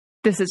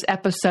This is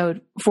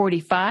episode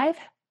 45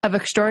 of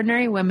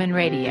Extraordinary Women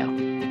Radio.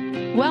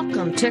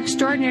 Welcome to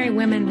Extraordinary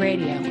Women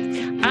Radio.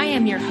 I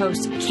am your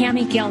host,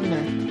 Cami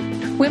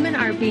Gellner. Women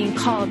are being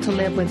called to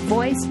live with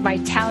voice,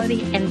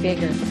 vitality, and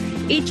vigor.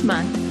 Each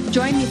month,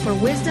 join me for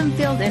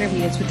wisdom-filled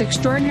interviews with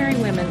extraordinary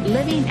women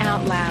living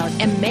out loud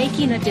and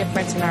making a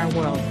difference in our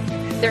world.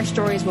 Their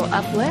stories will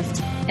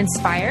uplift,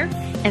 inspire,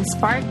 and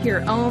spark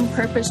your own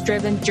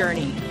purpose-driven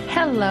journey.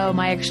 Hello,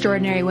 my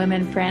extraordinary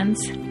women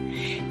friends.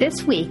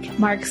 This week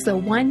marks the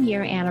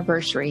 1-year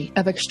anniversary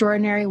of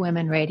Extraordinary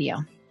Women Radio.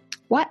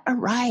 What a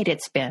ride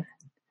it's been.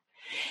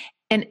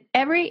 In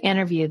every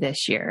interview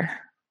this year,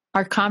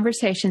 our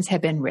conversations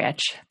have been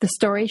rich, the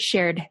stories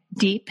shared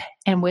deep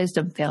and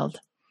wisdom-filled.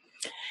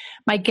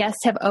 My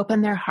guests have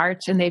opened their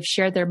hearts and they've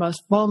shared their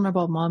most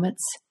vulnerable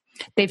moments.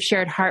 They've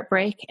shared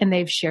heartbreak and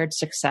they've shared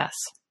success.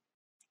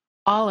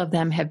 All of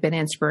them have been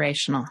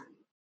inspirational.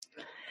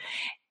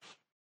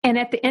 And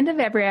at the end of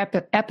every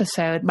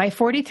episode, my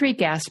 43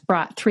 guests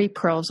brought 3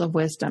 pearls of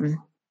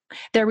wisdom.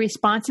 Their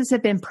responses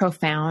have been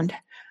profound,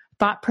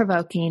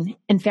 thought-provoking,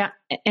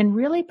 and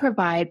really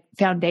provide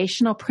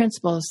foundational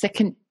principles that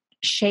can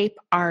shape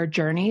our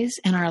journeys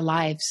and our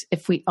lives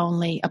if we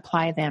only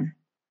apply them.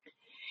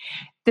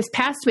 This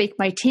past week,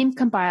 my team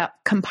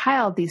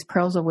compiled these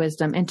pearls of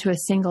wisdom into a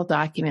single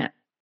document,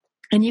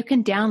 and you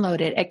can download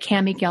it at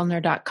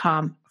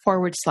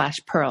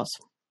camigellner.com/pearls.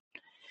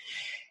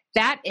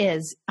 That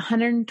is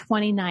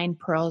 129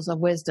 pearls of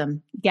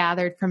wisdom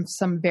gathered from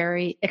some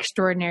very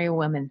extraordinary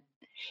women.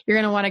 You're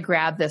going to want to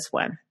grab this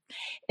one.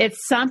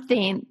 It's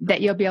something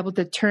that you'll be able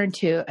to turn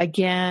to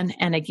again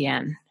and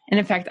again. And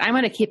in fact, I'm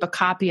going to keep a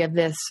copy of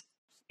this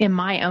in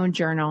my own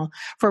journal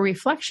for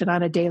reflection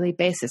on a daily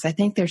basis. I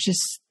think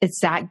it's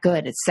that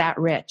good. It's that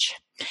rich.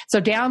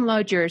 So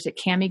download yours at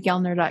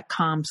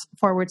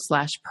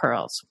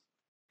camigellner.com/pearls.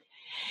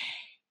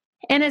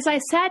 And as I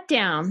sat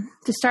down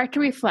to start to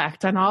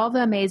reflect on all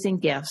the amazing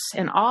gifts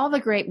and all the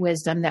great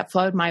wisdom that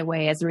flowed my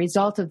way as a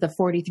result of the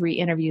 43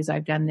 interviews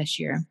I've done this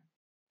year,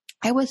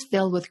 I was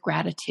filled with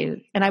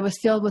gratitude and I was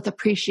filled with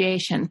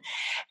appreciation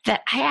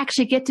that I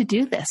actually get to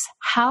do this.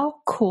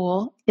 How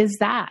cool is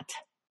that?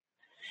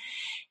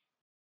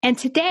 And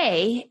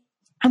today,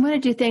 I'm going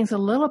to do things a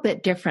little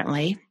bit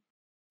differently.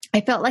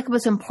 I felt like it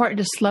was important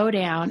to slow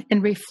down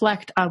and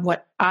reflect on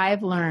what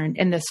I've learned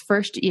in this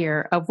first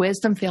year of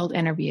wisdom-filled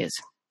interviews.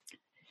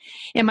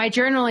 In my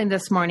journaling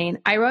this morning,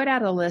 I wrote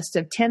out a list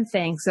of 10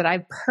 things that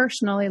I've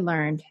personally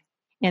learned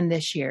in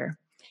this year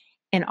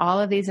in all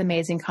of these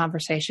amazing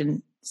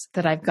conversations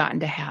that I've gotten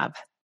to have.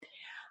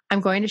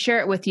 I'm going to share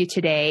it with you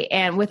today.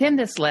 And within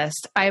this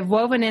list, I've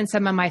woven in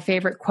some of my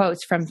favorite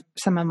quotes from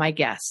some of my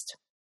guests.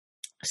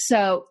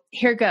 So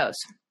here goes.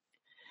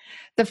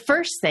 The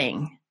first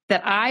thing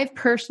that I've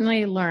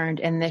personally learned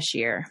in this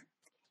year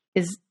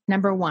is,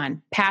 number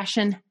 1,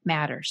 passion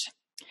matters.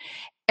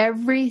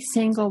 Every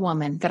single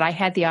woman that I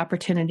had the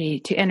opportunity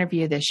to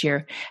interview this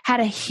year had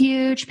a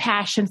huge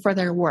passion for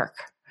their work,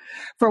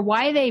 for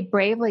why they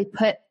bravely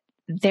put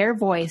their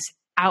voice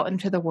out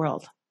into the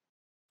world.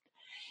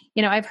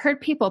 You know, I've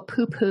heard people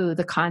poo-poo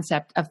the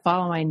concept of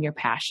following your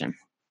passion,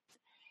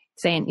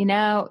 saying,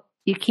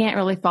 you can't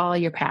really follow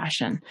your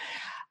passion.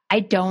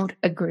 I don't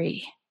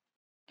agree.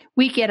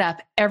 We get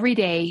up every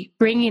day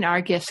bringing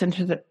our gifts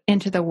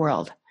into the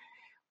world.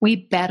 We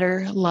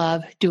better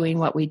love doing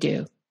what we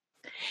do.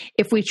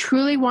 If we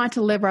truly want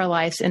to live our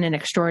lives in an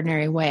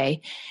extraordinary way,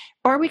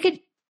 or we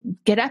could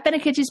get up and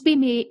it could just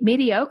be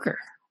mediocre.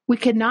 We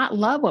could not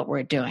love what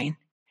we're doing.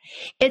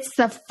 It's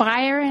the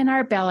fire in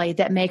our belly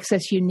that makes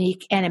us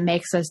unique and it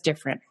makes us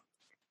different.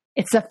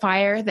 It's the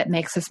fire that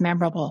makes us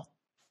memorable.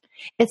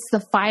 It's the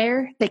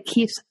fire that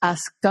keeps us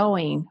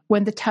going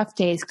when the tough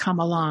days come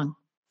along.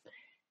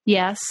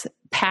 Yes,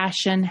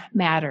 passion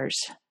matters.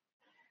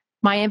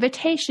 My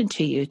invitation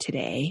to you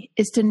today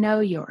is to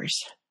know yours,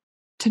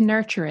 to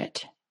nurture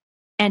it,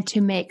 and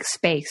to make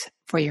space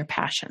for your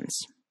passions.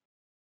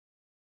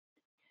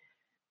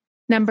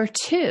 Number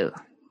 2,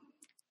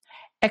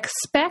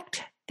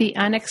 expect the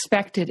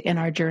unexpected in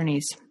our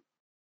journeys.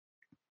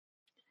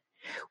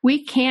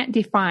 We can't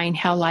define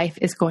how life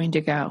is going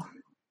to go.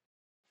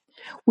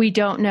 We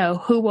don't know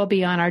who will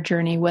be on our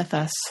journey with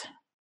us.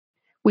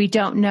 We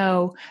don't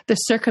know the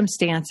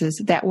circumstances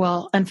that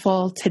will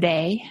unfold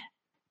today,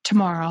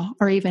 tomorrow,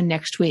 or even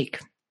next week.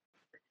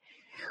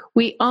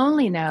 We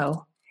only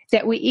know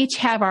that we each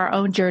have our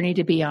own journey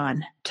to be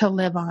on, to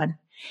live on.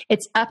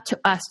 It's up to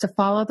us to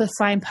follow the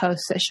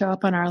signposts that show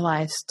up in our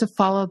lives, to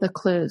follow the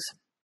clues.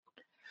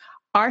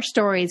 Our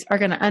stories are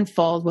going to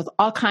unfold with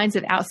all kinds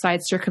of outside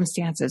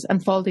circumstances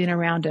unfolding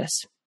around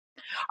us.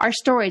 Our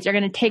stories are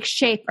going to take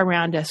shape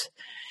around us.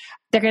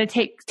 They're going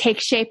to take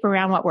shape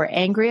around what we're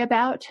angry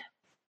about,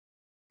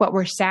 what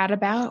we're sad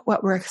about,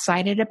 what we're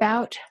excited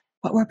about,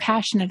 what we're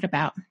passionate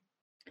about.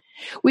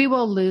 We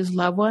will lose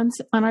loved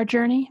ones on our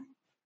journey,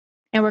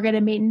 and we're going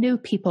to meet new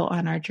people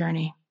on our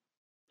journey.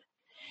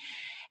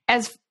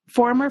 As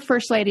former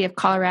First Lady of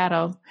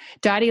Colorado,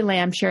 Dottie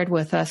Lamb shared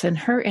with us in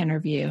her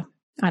interview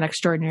on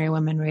Extraordinary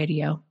Women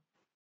Radio,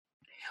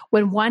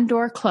 When one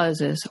door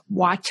closes,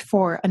 watch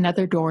for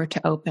another door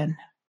to open.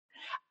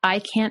 I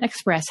can't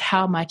express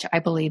how much I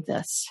believe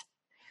this.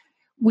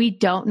 We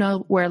don't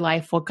know where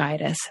life will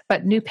guide us,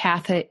 but new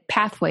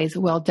pathways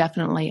will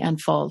definitely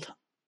unfold.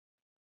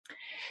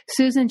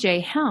 Susan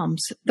J.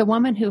 Helms, the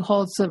woman who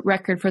holds the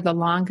record for the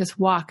longest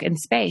walk in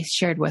space,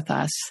 shared with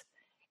us,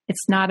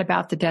 it's not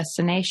about the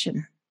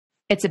destination.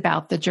 It's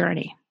about the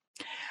journey.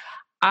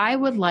 I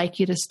would like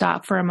you to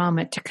stop for a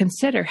moment to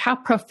consider how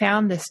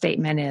profound this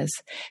statement is,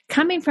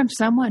 coming from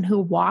someone who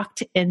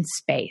walked in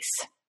space,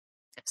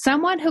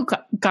 someone who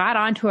got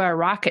onto a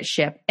rocket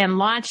ship and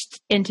launched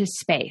into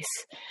space,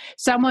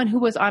 someone who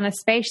was on a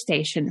space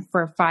station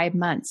for 5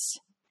 months.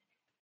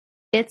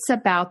 It's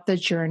about the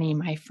journey,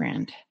 my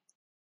friend.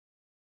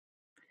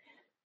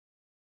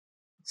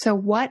 So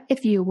what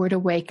if you were to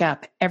wake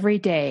up every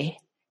day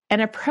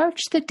and approach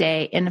the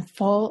day in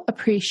full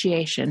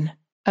appreciation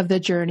of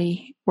the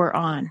journey we're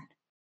on,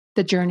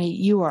 the journey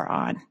you are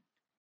on?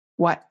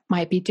 What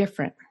might be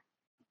different?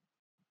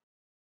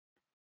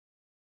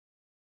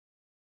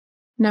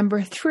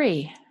 Number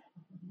 3,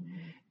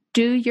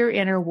 do your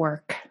inner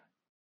work.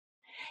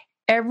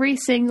 Every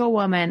single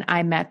woman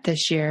I met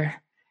this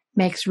year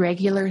makes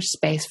regular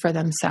space for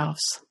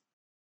themselves,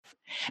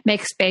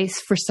 make space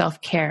for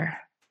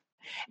self-care,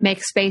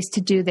 make space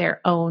to do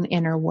their own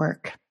inner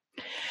work.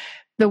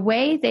 The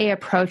way they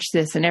approached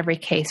this in every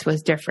case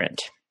was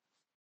different,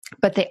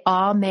 but they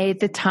all made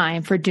the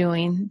time for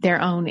doing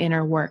their own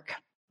inner work.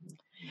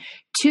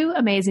 2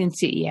 amazing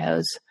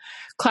CEOs,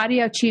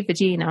 Claudio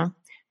Civagino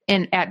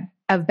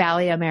of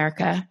Bally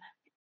America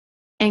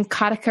and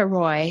Katika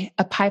Roy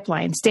of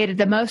Pipeline, stated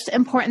the most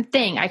important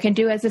thing I can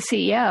do as a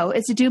CEO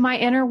is to do my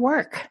inner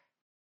work.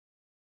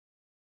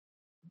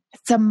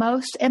 It's the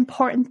most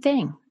important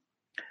thing.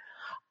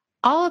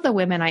 All of the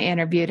women I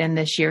interviewed in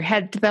this year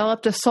had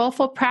developed a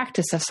soulful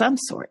practice of some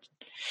sort.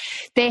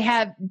 They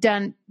have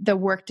done the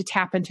work to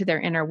tap into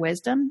their inner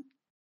wisdom,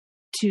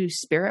 to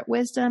spirit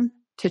wisdom,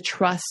 to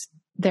trust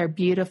their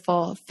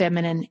beautiful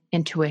feminine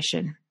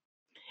intuition.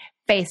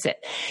 Face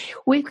it,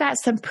 we've got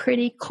some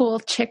pretty cool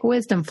chick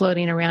wisdom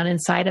floating around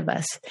inside of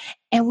us,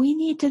 and we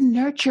need to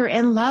nurture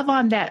and love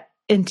on that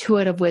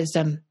intuitive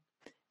wisdom.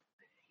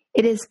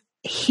 It is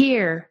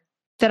here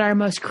that our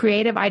most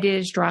creative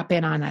ideas drop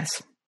in on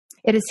us.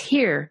 It is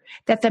here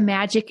that the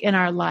magic in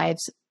our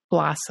lives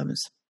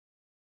blossoms.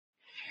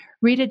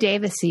 Rita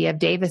Davisi of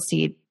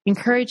Daviseed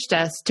encouraged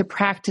us to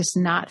practice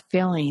not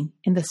filling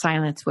in the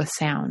silence with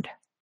sound.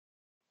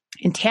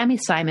 And Tammy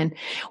Simon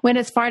went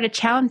as far to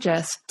challenge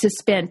us to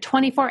spend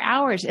 24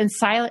 hours in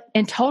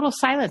total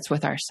silence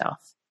with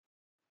ourselves.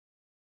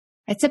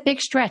 It's a big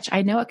stretch.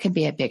 I know it can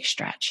be a big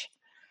stretch,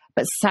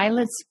 but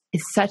silence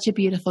is such a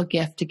beautiful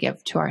gift to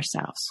give to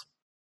ourselves.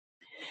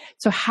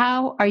 So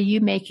how are you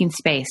making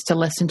space to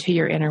listen to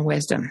your inner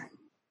wisdom?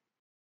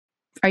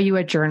 Are you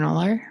a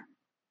journaler?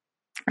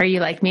 Are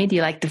you like me? Do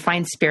you like to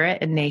find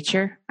spirit in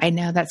nature? I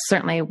know that's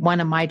certainly one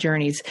of my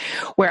journeys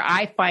where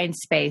I find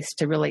space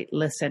to really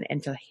listen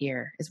and to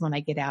hear is when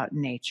I get out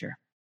in nature.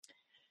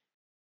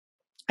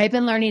 I've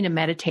been learning to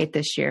meditate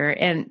this year,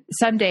 and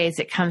some days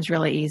it comes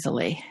really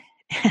easily.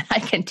 I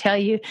can tell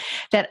you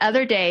that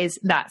other days,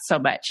 not so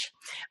much.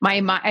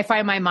 I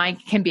find my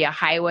mind can be a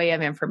highway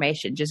of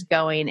information, just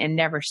going and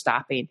never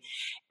stopping.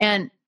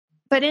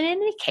 But in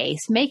any case,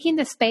 making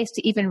the space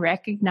to even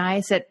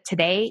recognize that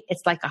today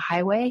it's like a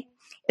highway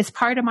is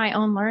part of my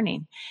own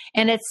learning.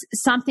 And it's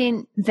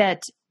something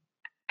that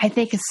I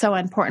think is so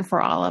important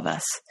for all of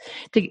us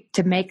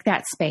to make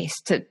that space,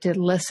 to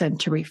listen,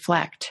 to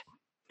reflect.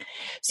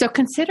 So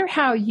consider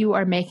how you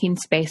are making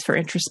space for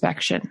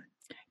introspection,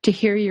 to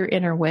hear your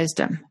inner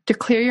wisdom, to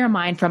clear your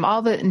mind from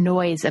all the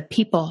noise of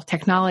people,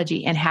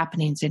 technology, and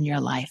happenings in your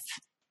life.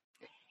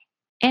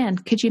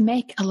 And could you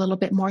make a little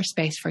bit more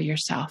space for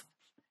yourself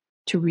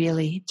to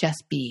really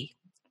just be,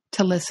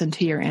 to listen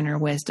to your inner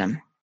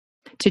wisdom,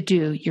 to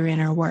do your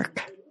inner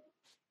work?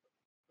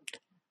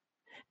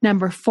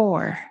 Number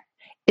 4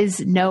 is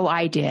no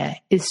idea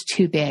is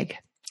too big.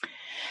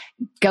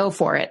 Go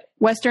for it.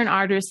 Western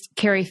artist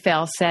Carrie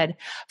Fell said,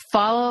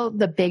 follow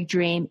the big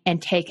dream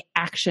and take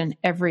action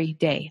every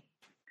day.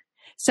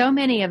 So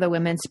many of the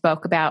women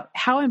spoke about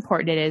how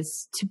important it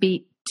is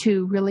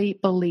to really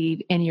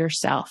believe in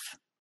yourself.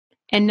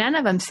 And none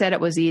of them said it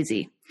was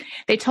easy.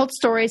 They told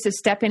stories of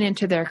stepping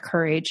into their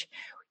courage,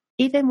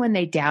 even when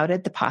they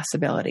doubted the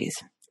possibilities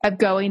of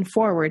going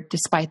forward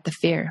despite the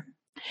fear.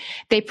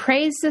 They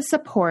praised the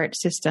support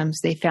systems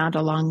they found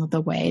along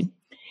the way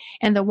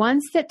and the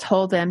ones that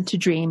told them to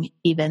dream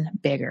even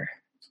bigger.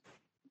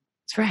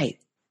 That's right.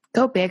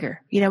 Go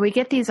bigger. We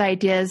get these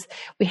ideas.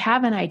 We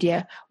have an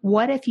idea.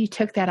 What if you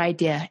took that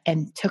idea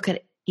and took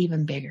it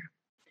even bigger?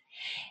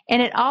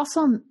 And it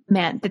also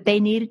meant that they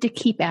needed to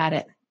keep at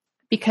it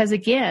because,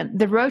 again,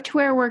 the road to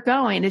where we're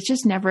going is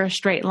just never a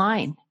straight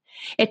line.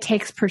 It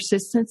takes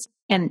persistence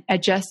and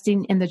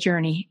adjusting in the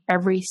journey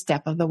every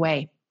step of the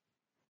way.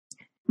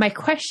 My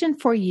question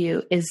for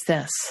you is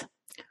this.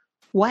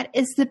 What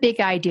is the big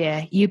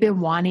idea you've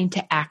been wanting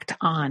to act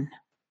on?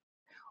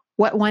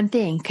 What one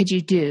thing could you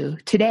do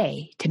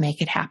today to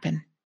make it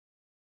happen?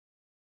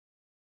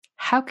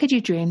 How could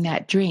you dream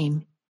that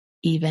dream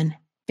even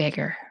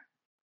bigger?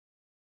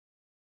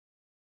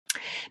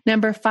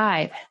 Number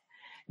 5,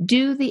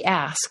 do the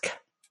ask.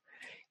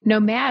 No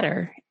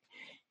matter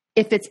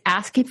if it's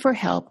asking for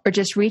help or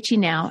just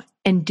reaching out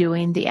and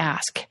doing the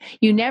ask,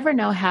 you never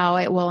know how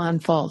it will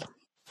unfold.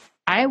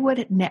 I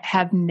would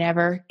have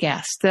never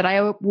guessed that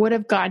I would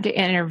have gotten to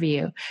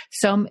interview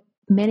so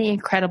many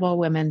incredible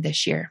women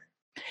this year.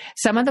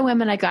 Some of the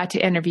women I got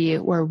to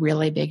interview were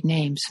really big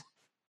names.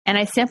 And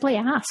I simply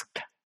asked,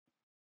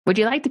 would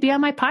you like to be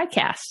on my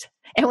podcast?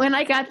 And when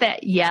I got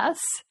that yes,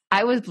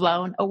 I was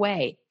blown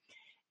away.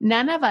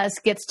 None of us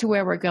gets to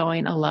where we're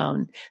going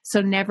alone,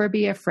 so never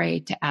be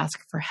afraid to ask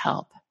for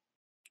help. I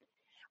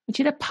want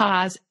you to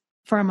pause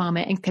for a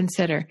moment and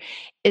consider,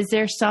 is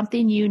there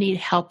something you need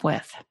help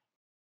with?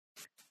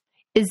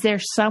 Is there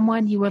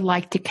someone you would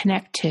like to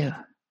connect to?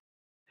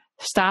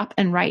 Stop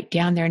and write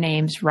down their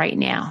names right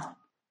now.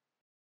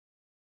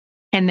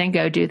 And then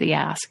go do the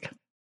ask.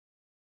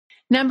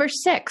 Number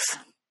 6,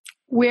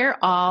 we're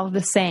all the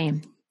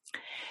same.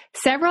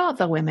 Several of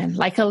the women,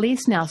 like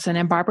Elise Nelson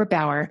and Barbara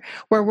Bauer,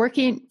 were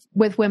working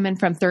with women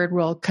from third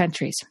world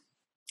countries.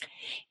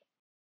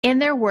 In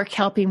their work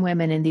helping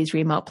women in these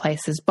remote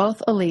places,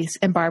 both Elise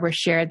and Barbara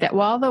shared that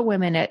while the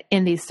women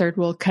in these third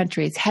world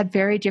countries had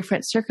very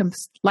different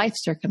life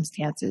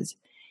circumstances,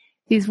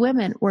 these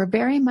women were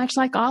very much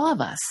like all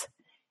of us.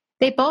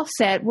 They both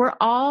said, we're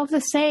all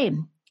the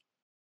same.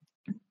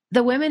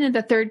 The women in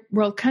the third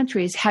world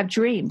countries have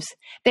dreams.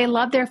 They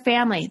love their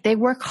family. They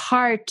work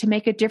hard to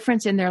make a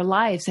difference in their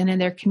lives and in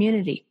their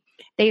community.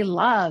 They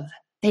love,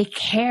 they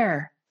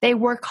care, they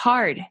work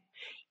hard.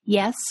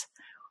 Yes,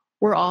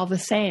 we're all the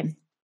same.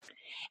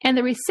 And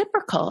the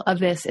reciprocal of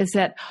this is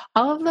that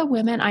all of the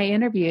women I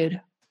interviewed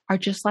are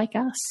just like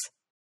us.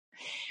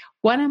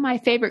 One of my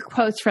favorite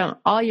quotes from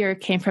all year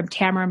came from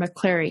Tamara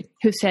McCleary,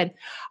 who said,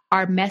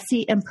 our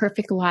messy,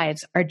 imperfect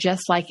lives are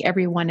just like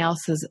everyone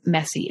else's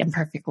messy,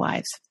 imperfect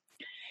lives.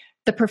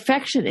 The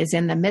perfection is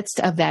in the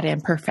midst of that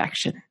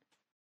imperfection.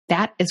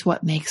 That is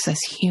what makes us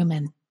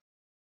human.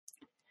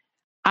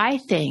 I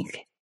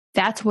think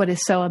that's what is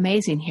so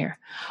amazing here.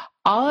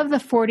 All of the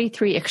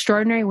 43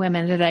 extraordinary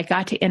women that I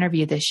got to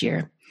interview this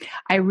year,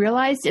 I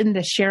realized in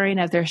the sharing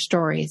of their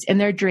stories, in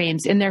their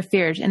dreams, in their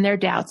fears, in their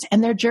doubts,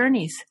 and their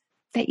journeys,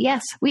 that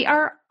yes, we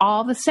are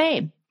all the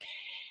same.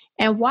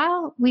 And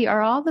while we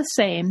are all the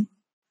same,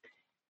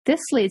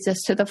 this leads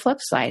us to the flip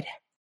side.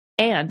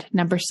 And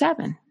number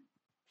 7.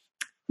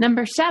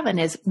 Number 7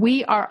 is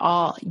we are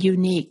all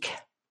unique.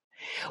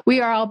 We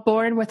are all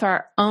born with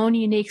our own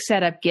unique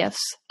set of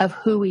gifts of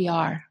who we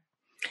are.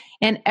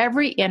 In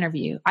every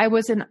interview, I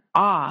was in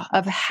awe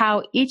of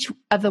how each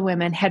of the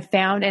women had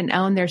found and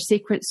owned their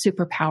secret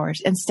superpowers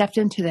and stepped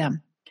into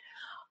them.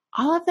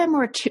 All of them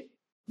were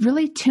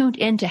really tuned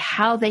into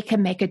how they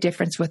can make a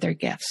difference with their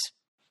gifts.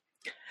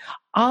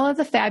 All of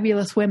the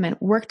fabulous women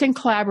worked in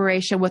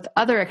collaboration with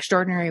other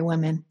extraordinary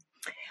women,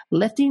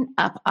 lifting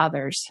up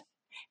others,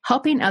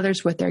 helping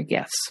others with their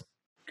gifts.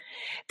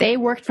 They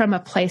worked from a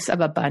place of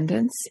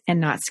abundance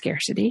and not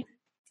scarcity,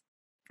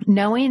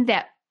 knowing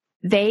that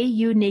they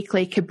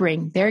uniquely could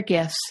bring their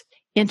gifts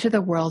into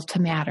the world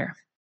to matter.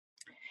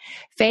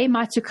 Faye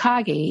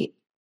Matsukage,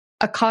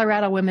 a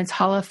Colorado Women's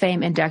Hall of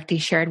Fame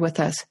inductee, shared with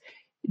us,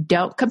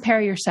 don't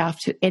compare yourself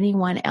to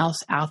anyone else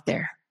out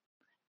there.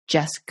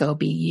 Just go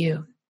be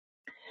you.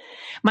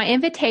 My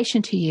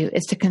invitation to you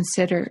is to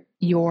consider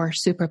your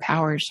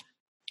superpowers.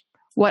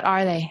 What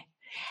are they?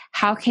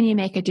 How can you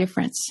make a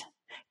difference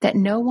that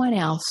no one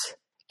else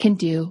can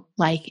do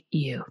like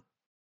you?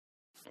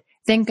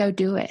 Then go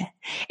do it.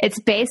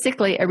 It's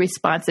basically a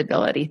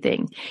responsibility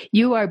thing.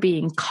 You are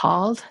being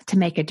called to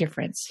make a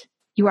difference.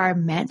 You are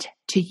meant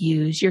to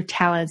use your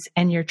talents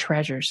and your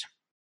treasures.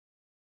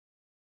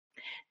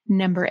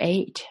 Number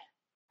 8,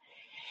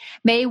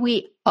 may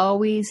we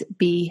always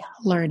be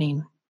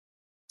learning.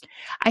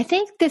 I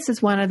think this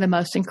is one of the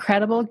most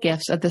incredible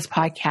gifts of this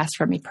podcast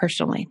for me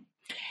personally.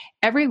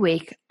 Every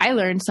week, I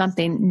learn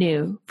something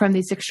new from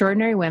these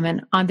extraordinary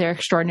women on their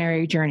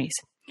extraordinary journeys.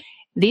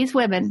 These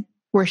women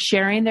were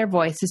sharing their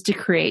voices to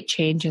create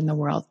change in the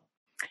world.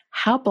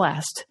 How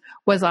blessed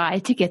was I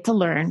to get to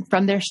learn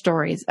from their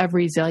stories of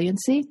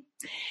resiliency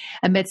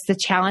amidst the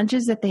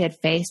challenges that they had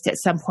faced at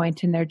some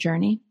point in their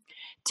journey,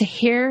 to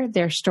hear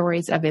their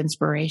stories of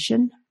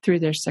inspiration through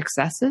their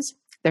successes,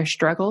 their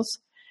struggles,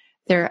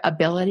 their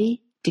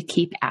ability to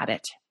keep at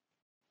it.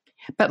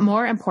 But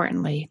more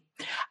importantly,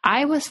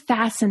 I was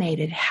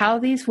fascinated how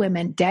these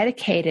women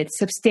dedicated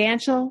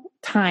substantial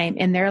time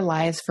in their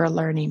lives for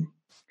learning.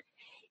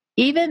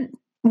 Even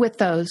with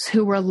those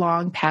who were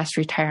long past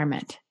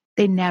retirement,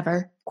 they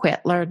never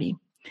quit learning.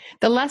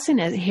 The lesson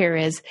here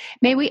is,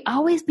 may we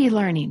always be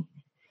learning.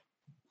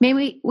 May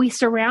we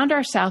surround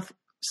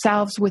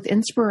ourselves with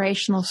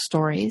inspirational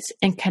stories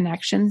and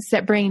connections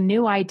that bring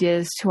new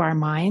ideas to our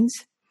minds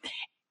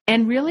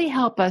and really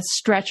help us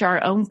stretch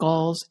our own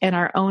goals and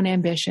our own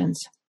ambitions.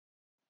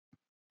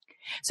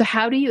 So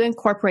how do you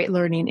incorporate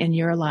learning in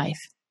your life?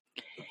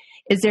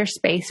 Is there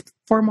space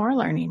for more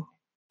learning?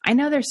 I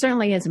know there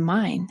certainly is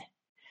mine.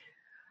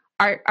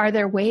 Are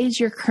there ways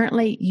you're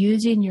currently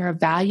using your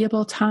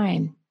valuable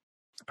time?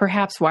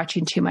 Perhaps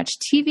watching too much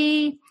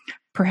TV,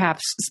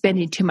 perhaps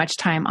spending too much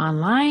time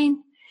online,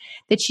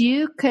 that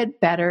you could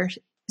better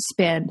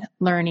spend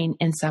learning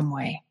in some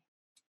way.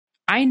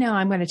 I know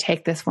I'm going to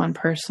take this one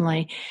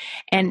personally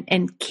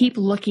and keep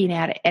looking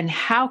at it. And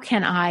how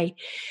can I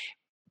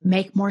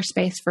make more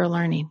space for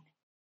learning?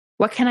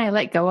 What can I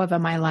let go of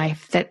in my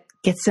life that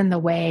gets in the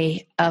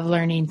way of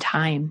learning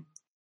time?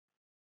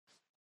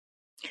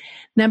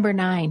 Number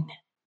 9,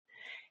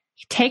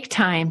 take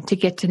time to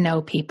get to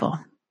know people.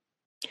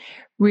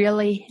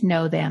 Really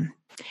know them.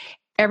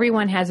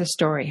 Everyone has a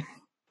story.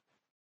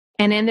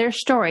 And in their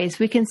stories,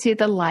 we can see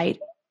the light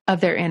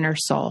of their inner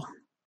soul.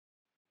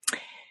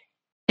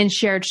 In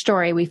shared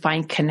story, we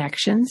find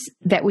connections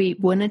that we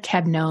wouldn't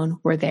have known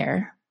were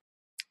there.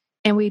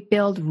 And we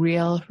build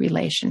real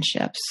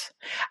relationships.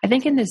 I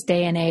think in this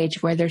day and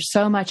age where there's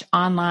so much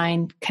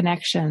online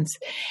connections,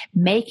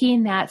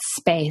 making that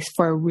space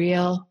for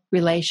real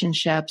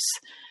relationships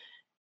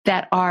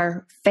that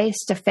are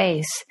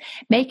face-to-face,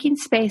 making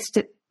space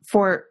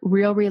for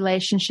real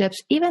relationships,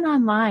 even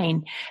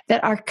online,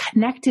 that are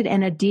connected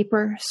in a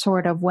deeper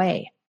sort of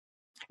way.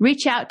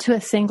 Reach out to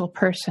a single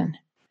person.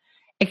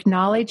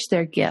 Acknowledge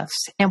their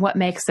gifts and what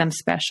makes them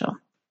special.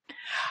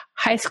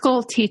 High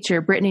school teacher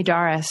Brittany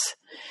Doris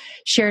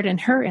shared in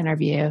her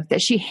interview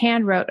that she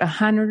handwrote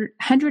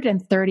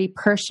 130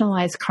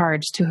 personalized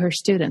cards to her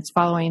students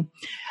following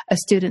a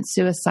student's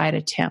suicide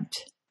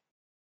attempt.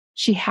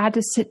 She had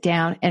to sit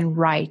down and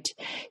write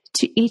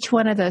to each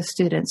one of those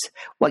students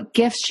what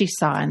gifts she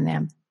saw in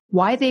them,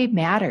 why they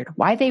mattered,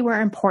 why they were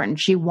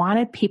important. She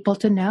wanted people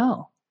to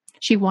know.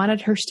 She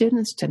wanted her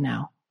students to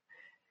know.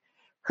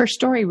 Her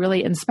story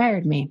really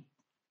inspired me.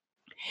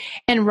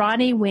 And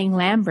Ronnie Wing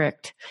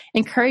Lambrecht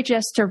encouraged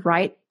us to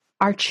write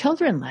our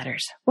children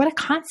letters. What a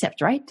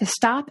concept, right? To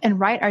stop and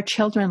write our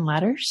children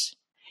letters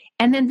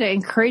and then to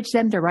encourage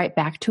them to write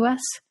back to us.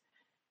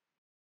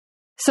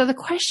 So the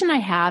question I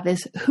have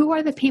is, who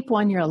are the people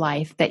in your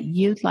life that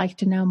you'd like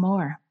to know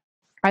more?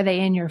 Are they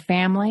in your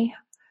family?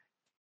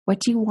 What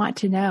do you want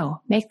to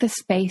know? Make the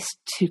space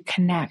to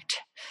connect.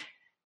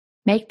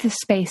 Make the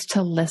space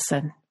to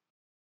listen.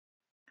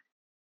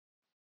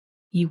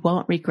 You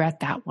won't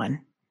regret that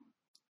one.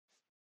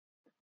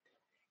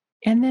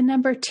 And then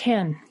number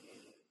 10,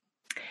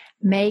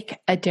 make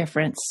a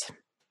difference.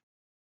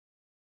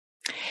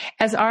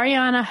 As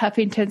Arianna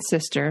Huffington's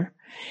sister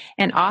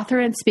and author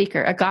and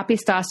speaker Agapi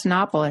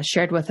Stasinopoulos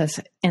shared with us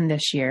in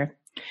this year,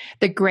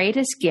 the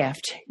greatest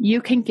gift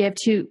you can give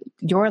to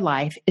your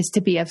life is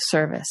to be of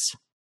service.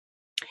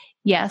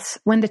 Yes,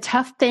 when the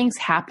tough things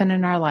happen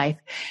in our life,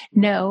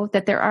 know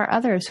that there are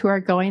others who are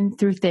going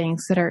through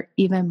things that are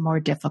even more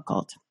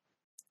difficult.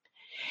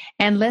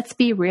 And let's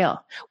be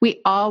real.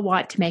 We all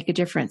want to make a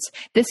difference.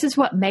 This is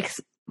what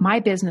makes my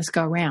business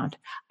go round.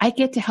 I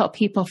get to help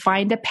people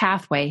find a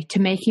pathway to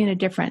making a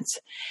difference,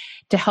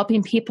 to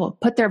helping people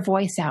put their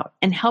voice out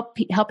and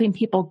helping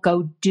people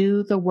go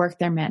do the work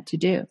they're meant to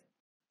do.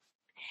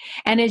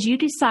 And as you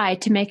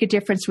decide to make a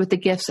difference with the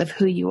gifts of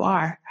who you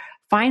are,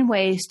 find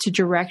ways to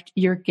direct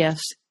your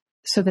gifts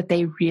so that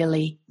they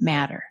really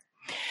matter.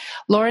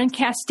 Lauren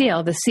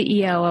Castile, the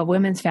CEO of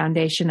Women's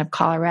Foundation of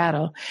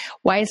Colorado,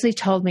 wisely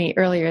told me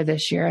earlier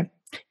this year,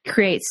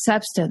 create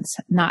substance,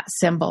 not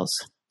symbols.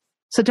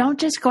 So don't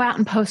just go out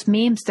and post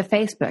memes to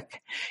Facebook.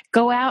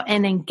 Go out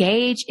and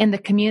engage in the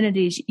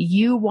communities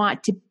you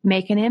want to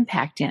make an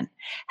impact in.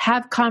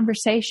 Have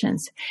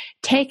conversations.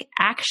 Take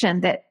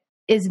action that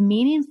is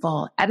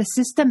meaningful at a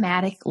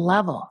systematic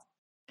level.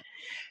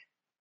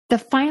 The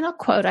final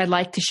quote I'd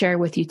like to share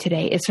with you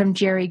today is from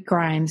Jerry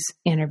Grimes'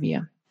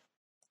 interview.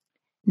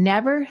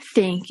 Never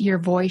think your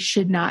voice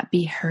should not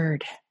be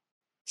heard.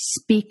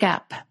 Speak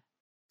up.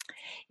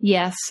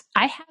 Yes,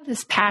 I have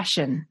this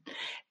passion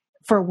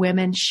for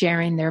women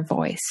sharing their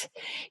voice.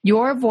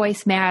 Your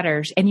voice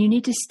matters, and you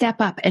need to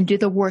step up and do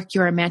the work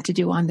you are meant to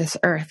do on this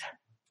earth.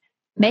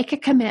 Make a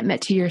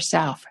commitment to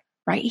yourself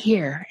right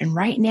here and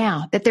right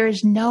now that there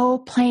is no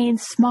playing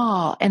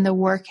small in the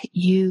work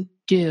you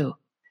do,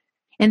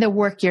 in the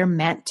work you're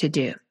meant to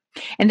do,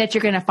 and that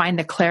you're going to find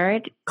the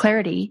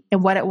clarity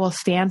in what it will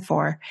stand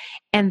for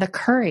and the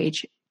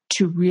courage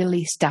to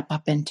really step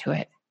up into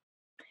it.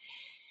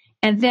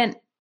 And then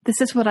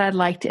this is what I'd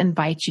like to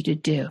invite you to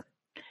do.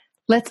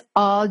 Let's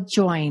all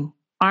join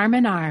arm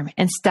in arm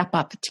and step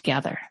up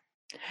together,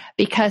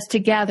 because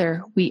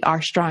together we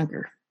are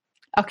stronger.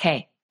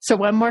 Okay, so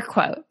one more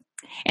quote.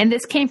 And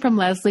this came from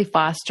Leslie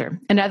Foster,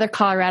 another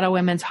Colorado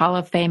Women's Hall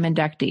of Fame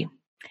inductee.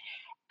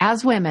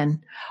 As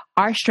women,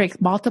 our strength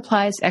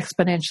multiplies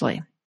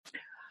exponentially.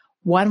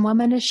 1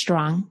 woman is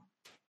strong.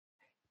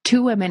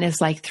 2 women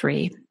is like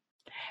 3.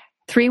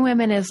 3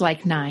 women is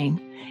like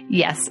 9.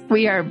 Yes,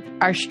 we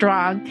are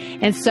strong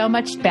and so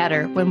much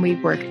better when we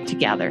work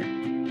together.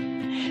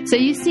 So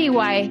you see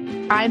why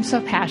I'm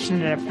so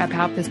passionate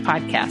about this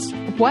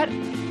podcast. What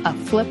a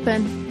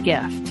flippin'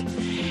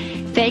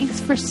 gift.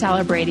 Thanks for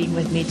celebrating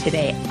with me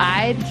today.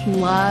 I'd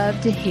love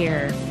to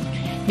hear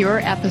your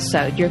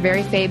episode, your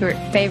very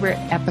favorite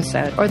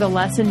episode, or the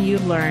lesson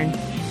you've learned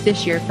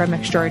this year from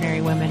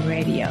Extraordinary Women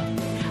Radio.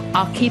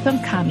 I'll keep them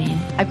coming.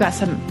 I've got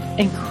some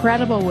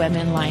incredible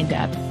women lined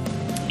up.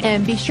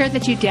 And be sure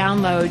that you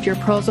download your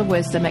Pearls of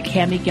Wisdom at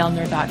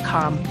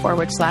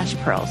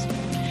CamiGellner.com/pearls.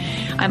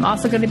 I'm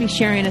also going to be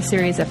sharing a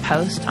series of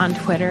posts on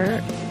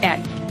Twitter at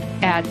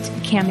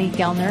Cami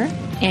Gellner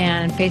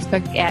and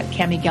Facebook at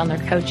Cami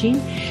Gellner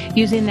Coaching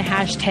using the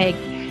hashtag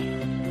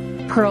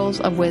Pearls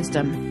of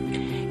Wisdom.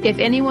 If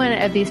any one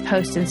of these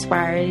posts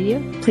inspire you,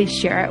 please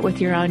share it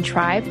with your own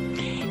tribe.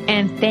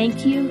 And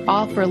thank you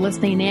all for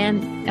listening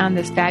in on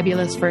this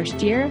fabulous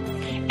first year.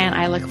 And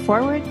I look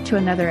forward to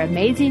another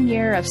amazing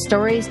year of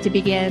stories to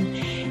begin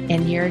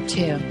in year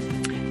 2.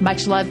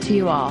 Much love to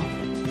you all.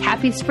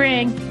 Happy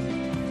spring.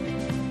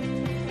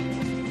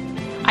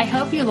 I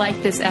hope you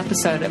liked this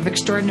episode of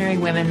Extraordinary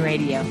Women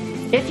Radio.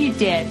 If you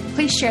did,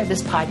 please share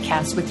this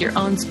podcast with your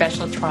own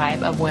special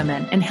tribe of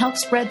women and help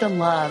spread the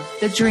love,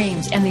 the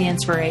dreams, and the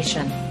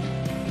inspiration.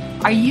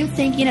 Are you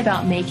thinking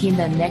about making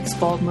the next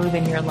bold move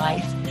in your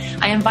life?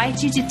 I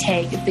invite you to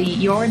take the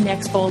Your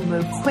Next Bold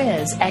Move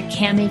quiz at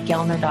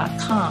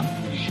CamiGellner.com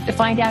to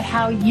find out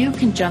how you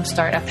can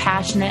jumpstart a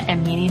passionate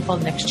and meaningful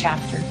next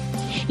chapter.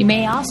 You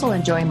may also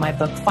enjoy my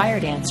book, Fire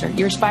Dancer,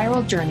 Your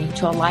Spiral Journey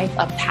to a Life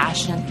of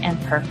Passion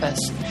and Purpose,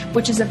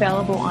 which is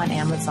available on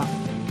Amazon.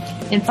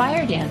 In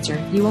Fire Dancer,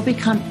 you will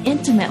become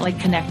intimately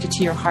connected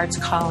to your heart's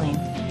calling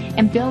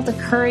and build the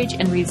courage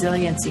and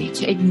resiliency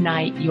to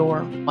ignite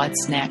your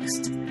what's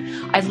next.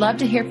 I'd love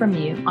to hear from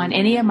you on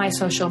any of my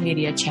social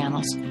media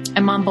channels.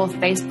 I'm on both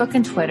Facebook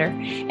and Twitter,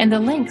 and the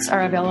links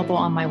are available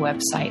on my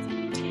website.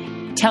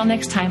 Till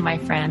next time, my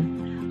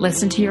friend,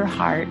 listen to your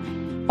heart,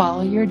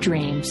 follow your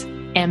dreams,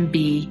 and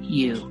be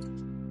you.